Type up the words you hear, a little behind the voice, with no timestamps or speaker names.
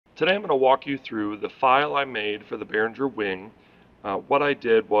Today I'm going to walk you through the file I made for the Behringer Wing. What I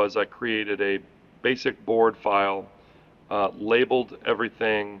did was I created a basic board file, labeled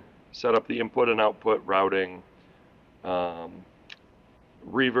everything, set up the input and output routing, reverb,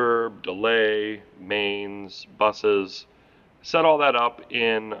 delay, mains, buses, set all that up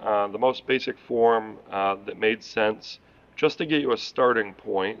in the most basic form that made sense, just to get you a starting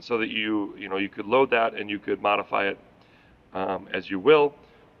point so that you could load that and you could modify it as you will,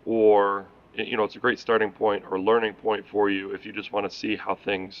 or it's a great starting point or learning point for you if you just want to see how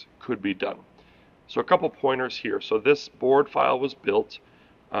things could be done. So a couple pointers here. So this board file was built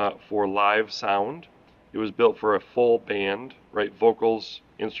for live sound. It was built for a full band, right? Vocals,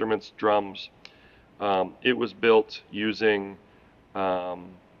 instruments, drums. It was built using the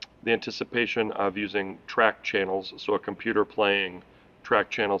anticipation of using track channels, so a computer playing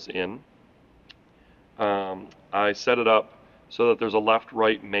track channels in. I set it up so that there's a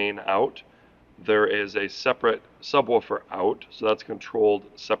left-right main out. There is a separate subwoofer out, so that's controlled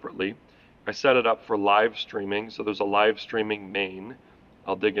separately. I set it up for live streaming, so there's a live streaming main.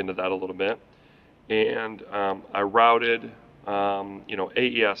 I'll dig into that a little bit. And I routed,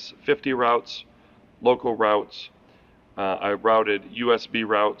 AES 50 routes, local routes. I routed USB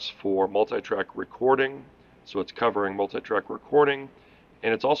routes for multi-track recording, so it's covering multi-track recording.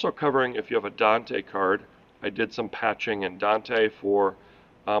 And it's also covering, if you have a Dante card, I did some patching in Dante for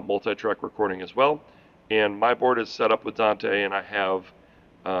multi-track recording as well. And my board is set up with Dante, and I have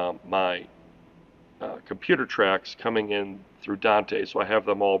my computer tracks coming in through Dante. So I have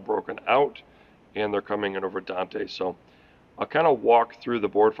them all broken out, and they're coming in over Dante. So I'll kind of walk through the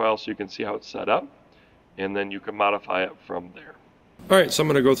board file so you can see how it's set up, and then you can modify it from there. Alright, so I'm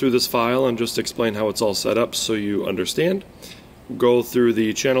going to go through this file and just explain how it's all set up so you understand. Go through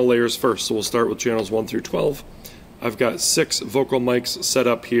the channel layers first. So we'll start with channels 1 through 12. I've got 6 vocal mics set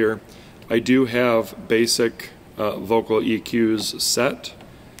up here. I do have basic vocal EQs set,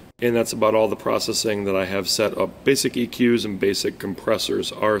 and that's about all the processing that I have set up. Basic EQs and basic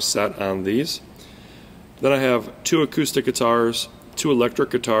compressors are set on these. Then I have 2 acoustic guitars, 2 electric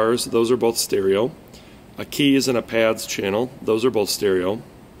guitars, those are both stereo. A keys and a pads channel, those are both stereo.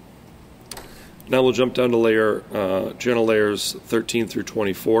 Now we'll jump down to channel layers 13 through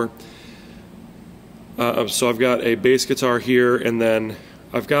 24. So I've got a bass guitar here, and then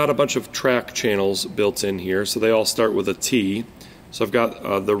I've got a bunch of track channels built in here, so they all start with a T. So I've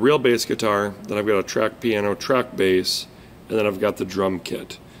got the real bass guitar, then I've got a track piano, track bass, and then I've got the drum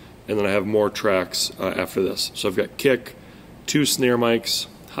kit. And then I have more tracks after this. So I've got kick, 2 snare mics,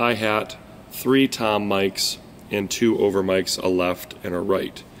 hi-hat, 3 tom mics, and 2 over mics, a left and a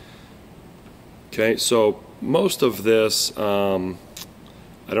right. Okay, so most of this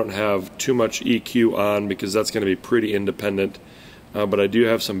I don't have too much EQ on because that's going to be pretty independent, but I do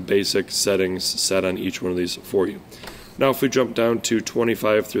have some basic settings set on each one of these for you. Now if we jump down to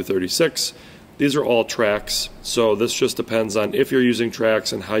 25 through 36, these are all tracks, so this just depends on if you're using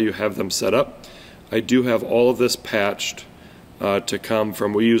tracks and how you have them set up. I do have all of this patched to come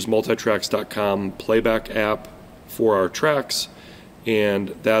from, we use multitracks.com playback app for our tracks,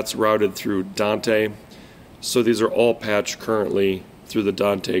 and that's routed through Dante. So these are all patched currently through the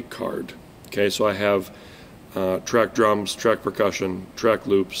Dante card. Okay, so I have track drums, track percussion, track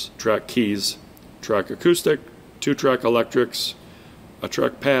loops, track keys, track acoustic, 2 track electrics, a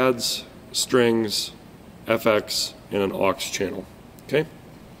track pads, strings, FX, and an aux channel. Okay.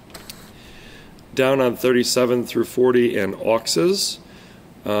 Down on 37 through 40 and auxes.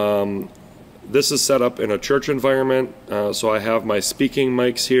 This is set up in a church environment, so I have my speaking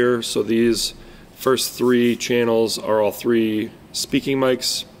mics here. So these first 3 channels are all 3 speaking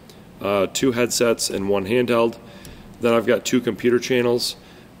mics, 2 headsets, and 1 handheld. Then I've got 2 computer channels.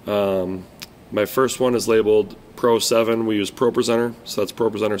 My first one is labeled Pro 7. We use Pro Presenter, so that's Pro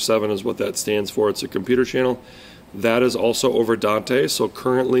Presenter 7 is what that stands for. It's a computer channel. That is also over Dante, so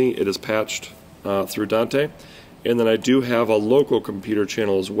currently it is patched through Dante. And then I do have a local computer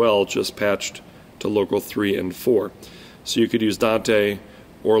channel as well, just patched to local 3 and 4. So you could use Dante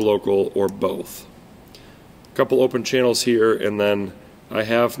or local or both. A couple open channels here, and then I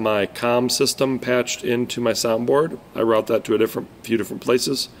have my comm system patched into my soundboard. I route that to a few different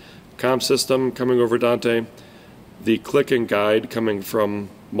places. Comm system coming over Dante. The click and guide coming from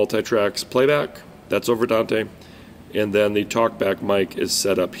Multitracks Playback, that's over Dante. And then the TalkBack mic is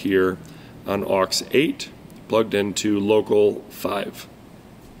set up here on aux 8. Plugged into local 5.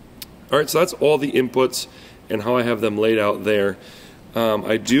 Alright, so that's all the inputs and how I have them laid out there.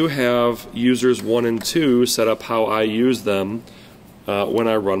 I do have users 1 and 2 set up how I use them when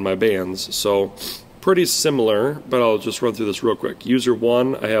I run my bands. So pretty similar, but I'll just run through this real quick. User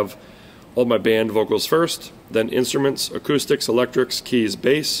 1, I have all my band vocals first, then instruments, acoustics, electrics, keys,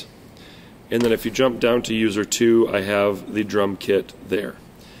 bass, and then if you jump down to user 2, I have the drum kit there.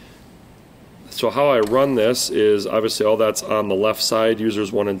 So how I run this is obviously all that's on the left side,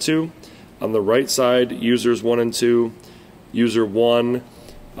 users 1 and 2. On the right side, users 1 and 2. User 1,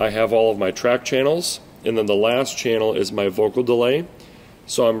 I have all of my track channels, and then the last channel is my vocal delay.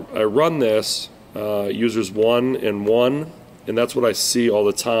 So I run this users 1 and 1, and that's what I see all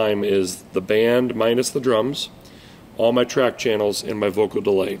the time is the band minus the drums, all my track channels, and my vocal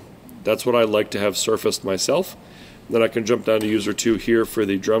delay. That's what I like to have surfaced myself. Then I can jump down to user 2 here for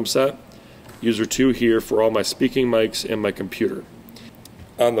the drum set, user 2 here for all my speaking mics and my computer.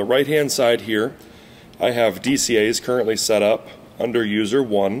 On the right hand side here, I have DCAs currently set up under user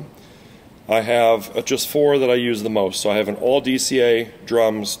 1. I have just 4 that I use the most. So I have an all DCA,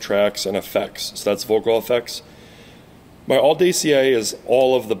 drums, tracks, and effects. So that's vocal effects. My all DCA is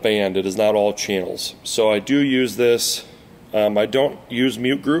all of the band. It is not all channels. So I do use this. I don't use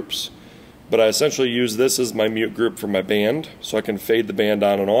mute groups, but I essentially use this as my mute group for my band. So I can fade the band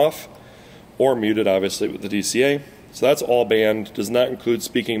on and off, or mute it obviously with the DCA. So that's all band. Does not include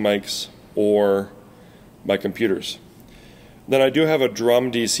speaking mics or my computers. Then I do have a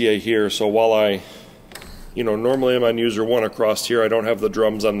drum DCA here, so while I, normally I'm on user 1 across here, I don't have the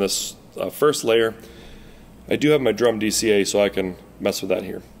drums on this first layer. I do have my drum DCA, so I can mess with that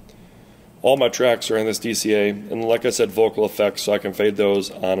here. All my tracks are in this DCA, and like I said, vocal effects, so I can fade those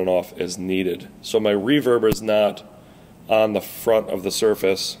on and off as needed. So my reverb is not on the front of the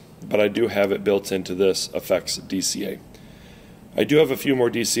surface, but I do have it built into this effects DCA. I do have a few more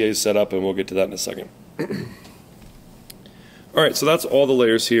DCAs set up, and we'll get to that in a second. Alright, so that's all the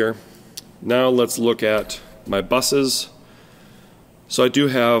layers here. Now let's look at my buses. So I do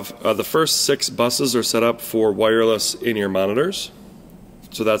have the first 6 buses are set up for wireless in-ear monitors.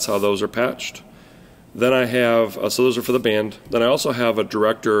 So that's how those are patched. Then I have, so those are for the band. Then I also have a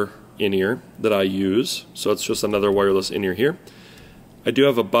director in-ear that I use. So it's just another wireless in-ear here. I do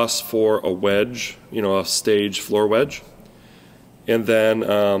have a bus for a wedge, a stage floor wedge. And then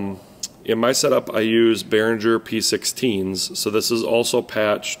in my setup, I use Behringer P16s, so this is also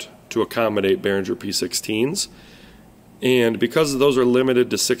patched to accommodate Behringer P16s. And because those are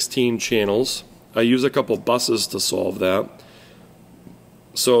limited to 16 channels, I use a couple buses to solve that.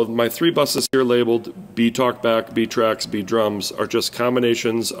 So my 3 buses here labeled B TalkBack, B Tracks, B Drums are just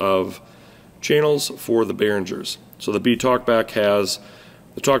combinations of channels for the Behringers. So the B TalkBack has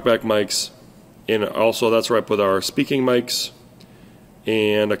the TalkBack mics, and also that's where I put our speaking mics,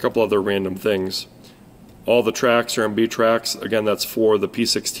 and a couple other random things. All the tracks are on B tracks. Again, that's for the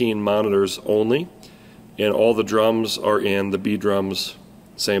P16 monitors only. And all the drums are in the B drums,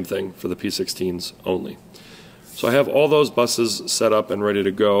 same thing for the P16s only. So I have all those buses set up and ready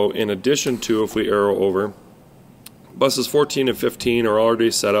to go. In addition to, if we arrow over, buses 14 and 15 are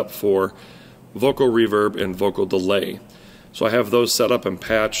already set up for vocal reverb and vocal delay. So I have those set up and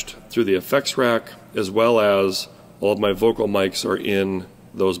patched through the effects rack, as well as all of my vocal mics are in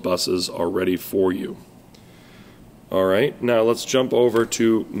those buses already for you. Alright, now let's jump over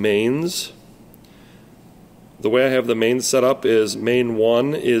to mains. The way I have the mains set up is main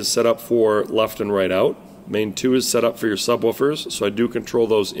 1 is set up for left and right out. Main 2 is set up for your subwoofers, so I do control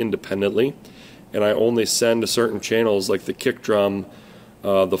those independently. And I only send to certain channels like the kick drum,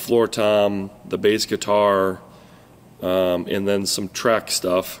 the floor tom, the bass guitar, and then some track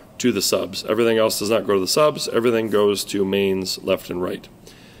stuff to the subs. Everything else does not go to the subs. Everything goes to mains left and right.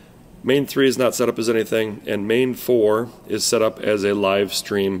 Main 3 is not set up as anything, and main 4 is set up as a live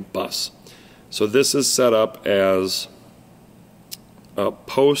stream bus. So this is set up as a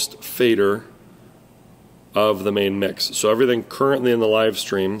post fader of the main mix. So everything currently in the live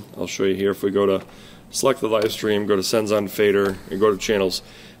stream, I'll show you here. If we go to select the live stream, go to sends on fader, and go to channels,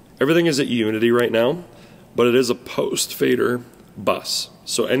 everything is at unity right now, but it is a post fader bus.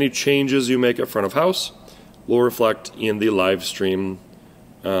 So any changes you make at front of house will reflect in the live stream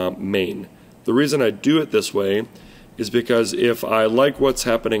main. The reason I do it this way is because if I like what's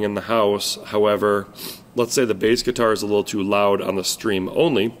happening in the house, however, let's say the bass guitar is a little too loud on the stream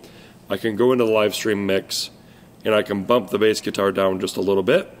only, I can go into the live stream mix and I can bump the bass guitar down just a little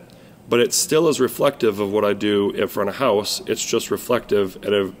bit, but it still is reflective of what I do in front of house. It's just reflective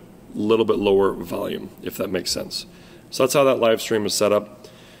at a little bit lower volume, if that makes sense. So that's how that live stream is set up.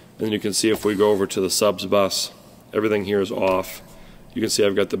 And you can see if we go over to the subs bus, everything here is off. You can see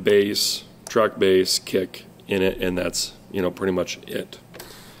I've got the bass, track bass, kick in it, and that's pretty much it.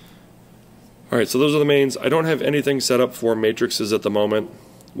 Alright, so those are the mains. I don't have anything set up for matrices at the moment.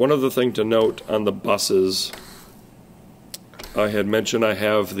 one other thing to note on the buses, I had mentioned I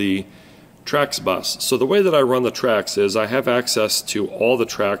have the tracks bus. So the way that I run the tracks is I have access to all the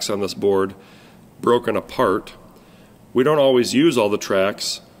tracks on this board broken apart. We don't always use all the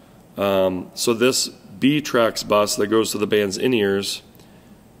tracks, so this B tracks bus that goes to the band's in-ears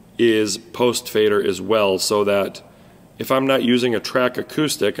is post fader as well, so that if I'm not using a track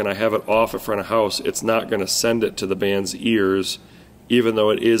acoustic and I have it off in front of house, it's not going to send it to the band's ears even though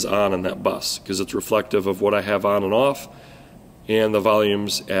it is on in that bus, because it's reflective of what I have on and off and the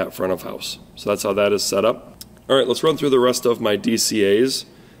volumes at front of house. So that's how that is set up. Alright, let's run through the rest of my DCAs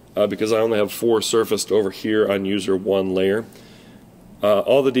because I only have 4 surfaced over here on user 1 layer.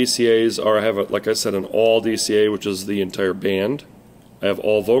 All the DCAs are, I have, like I said, an all DCA, which is the entire band. I have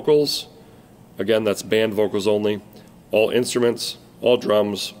all vocals, again that's band vocals only, all instruments, all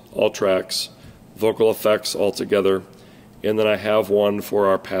drums, all tracks, vocal effects all together, and then I have one for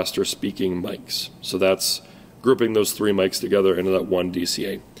our pastor speaking mics. So that's grouping those 3 mics together into that one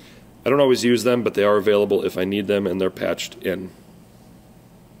DCA. I don't always use them, but they are available if I need them, and they're patched in.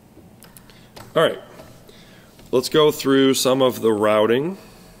 Alright, let's go through some of the routing.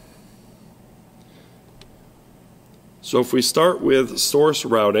 So if we start with source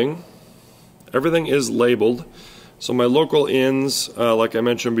routing, everything is labeled. So my local ins, like I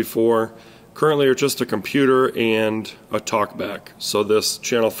mentioned before, currently are just a computer and a TalkBack. So this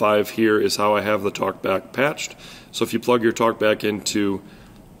channel 5 here is how I have the TalkBack patched. So if you plug your TalkBack into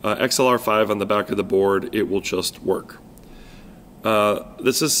XLR5 on the back of the board, it will just work.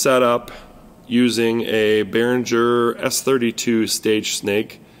 This is set up using a Behringer S32 stage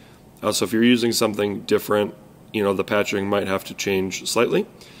snake. So if you're using something different, you know, the patching might have to change slightly.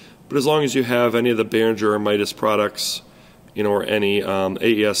 But as long as you have any of the Behringer or Midas products, you know, or any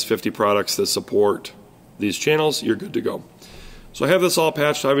AES 50 products that support these channels, you're good to go. So I have this all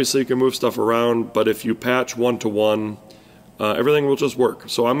patched. Obviously you can move stuff around, but if you patch one-to-one, everything will just work.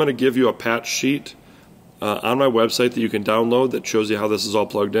 So I'm going to give you a patch sheet on my website that you can download that shows you how this is all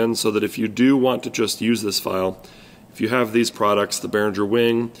plugged in, so that if you do want to just use this file, if you have these products, the Behringer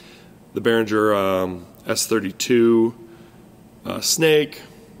Wing, the Behringer S32 snake,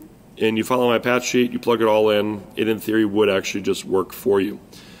 and you follow my patch sheet, you plug it all in, it in theory would actually just work for you.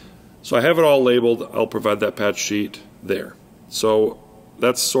 So I have it all labeled. I'll provide that patch sheet there. So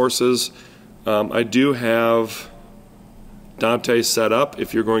that's sources. I do have Dante set up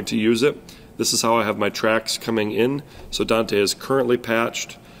if you're going to use it. This is how I have my tracks coming in. So Dante is currently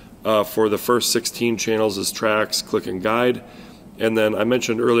patched for the first 16 channels as tracks, click and guide. And then I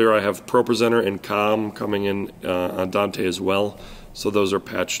mentioned earlier I have Pro Presenter and Com coming in on Dante as well. So those are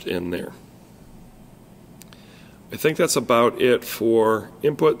patched in there. I think that's about it for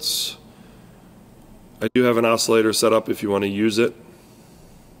inputs. I do have an oscillator set up if you want to use it.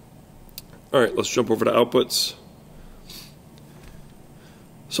 Alright, let's jump over to outputs.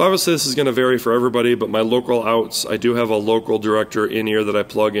 So obviously this is going to vary for everybody, but my local outs, I do have a local director in-ear that I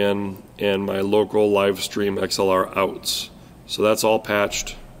plug in, and my local live stream XLR outs. So that's all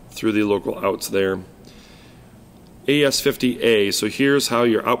patched through the local outs there. AES50A, so here's how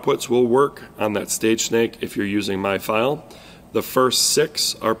your outputs will work on that stage snake if you're using my file. The first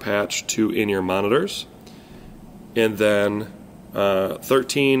 6 are patched to in-ear monitors, and then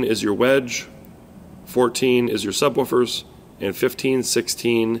 13 is your wedge, 14 is your subwoofers, and 15,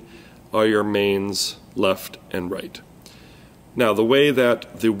 16 are your mains left and right. Now the way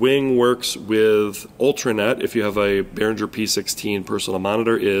that the Wing works with Ultranet, if you have a Behringer P16 personal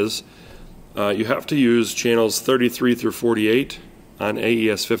monitor, is you have to use channels 33 through 48 on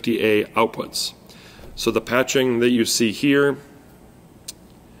AES50A outputs. So the patching that you see here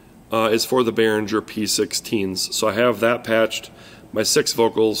is for the Behringer P16s. So I have that patched, my 6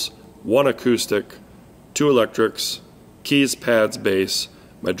 vocals, 1 acoustic, 2 electrics, keys, pads, bass,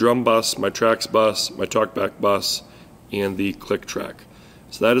 my drum bus, my tracks bus, my TalkBack bus, and the click track.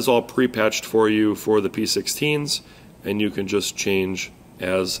 So that is all pre-patched for you for the P16s, and you can just change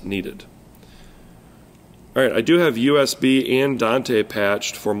as needed. Alright, I do have USB and Dante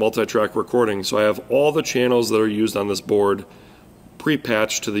patched for multi-track recording, so I have all the channels that are used on this board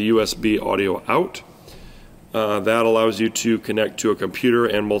pre-patched to the USB audio out. That allows you to connect to a computer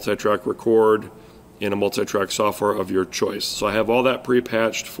and multi-track record in a multi-track software of your choice. So I have all that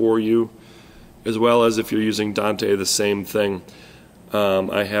pre-patched for you, as well as if you're using Dante, the same thing.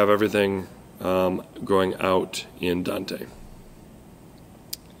 I have everything going out in Dante.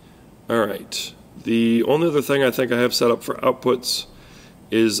 Alright. The only other thing I think I have set up for outputs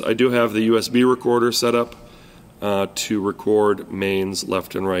is I do have the USB recorder set up to record mains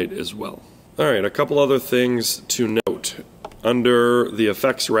left and right as well. Alright, a couple other things to note. under the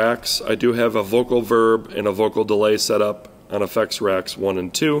effects racks, I do have a vocal verb and a vocal delay set up on effects racks 1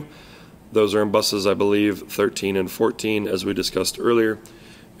 and 2. Those are in buses, I believe, 13 and 14, as we discussed earlier.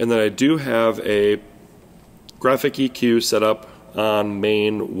 And then I do have a graphic EQ set up on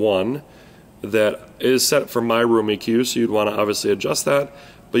main 1 that is set for my room EQ, so you'd want to obviously adjust that,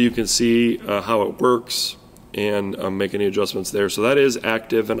 but you can see how it works and make any adjustments there. So that is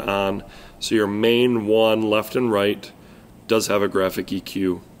active and on. So your main 1 left and right does have a graphic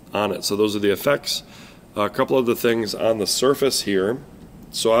EQ on it. So those are the effects. A couple of the things on the surface here.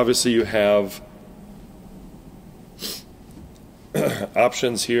 So obviously you have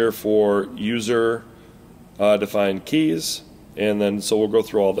options here for user defined keys, and then so we'll go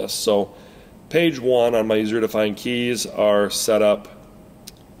through all this. So page 1 on my user defined keys are set up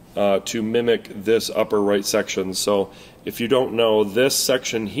to mimic this upper right section. So if you don't know, this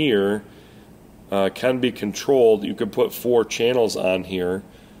section here can be controlled. You can put 4 channels on here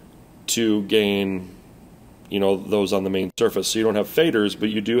to gain, those on the main surface. So you don't have faders, but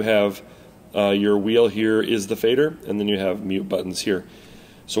you do have your wheel here is the fader, and then you have mute buttons here.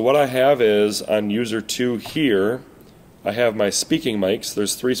 So what I have is on user 2 here, I have my speaking mics.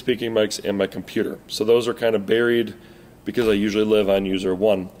 There's 3 speaking mics and my computer. So those are kind of buried because I usually live on user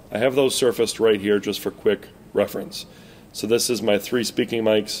 1. I have those surfaced right here just for quick reference. So this is my 3 speaking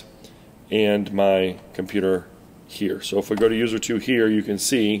mics and my computer here. So if we go to user 2 here, you can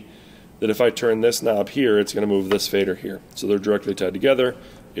see that if I turn this knob here, it's going to move this fader here. So they're directly tied together.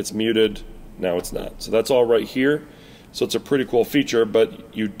 It's muted. Now it's not. So that's all right here. So it's a pretty cool feature,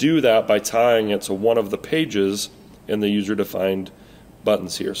 but you do that by tying it to one of the pages in the user-defined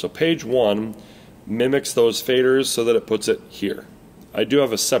buttons here. So page 1 mimics those faders so that it puts it here. I do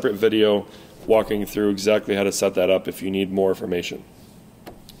have a separate video walking through exactly how to set that up if you need more information.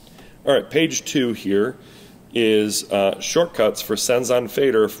 Alright, page 2 here is shortcuts for sends on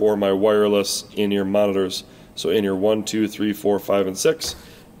fader for my wireless in-ear monitors. So in-ear 1, 2, 3, 4, 5, and 6.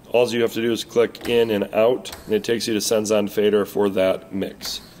 All you have to do is click in and out, and it takes you to sends on fader for that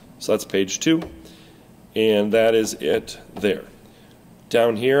mix. So that's page 2, and that is it there.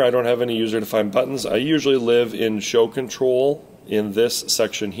 Down here, I don't have any user-defined buttons. I usually live in show control in this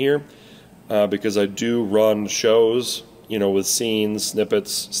section here because I do run shows, with scenes,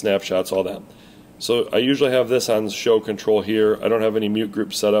 snippets, snapshots, all that. So I usually have this on show control here. I don't have any mute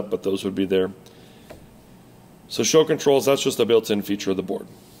groups set up, but those would be there. So show controls, that's just a built-in feature of the board.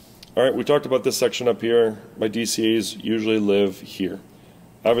 Alright, we talked about this section up here. My DCAs usually live here.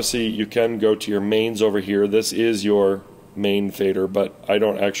 Obviously, you can go to your mains over here. This is your main fader, but I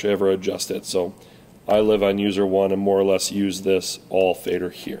don't actually ever adjust it. So I live on user 1 and more or less use this all fader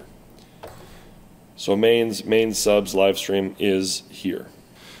here. So main subs live stream is here.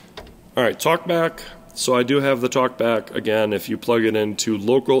 Alright, TalkBack. So I do have the TalkBack. Again, if you plug it into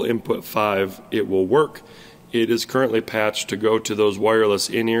local input 5, it will work. It is currently patched to go to those wireless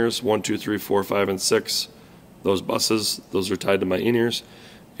in-ears, 1, 2, 3, 4, 5, and 6. Those buses, those are tied to my in-ears.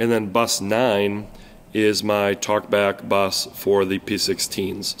 And then bus 9 is my TalkBack bus for the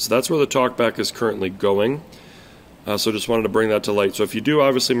P16s. So that's where the TalkBack is currently going. So just wanted to bring that to light. So if you do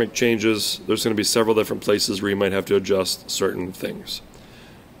obviously make changes, there's going to be several different places where you might have to adjust certain things.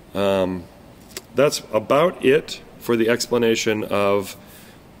 That's about it for the explanation of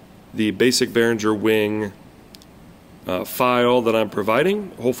the basic Behringer Wing file that I'm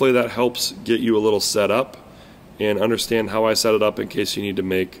providing. Hopefully that helps get you a little set up and understand how I set it up in case you need to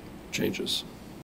make changes.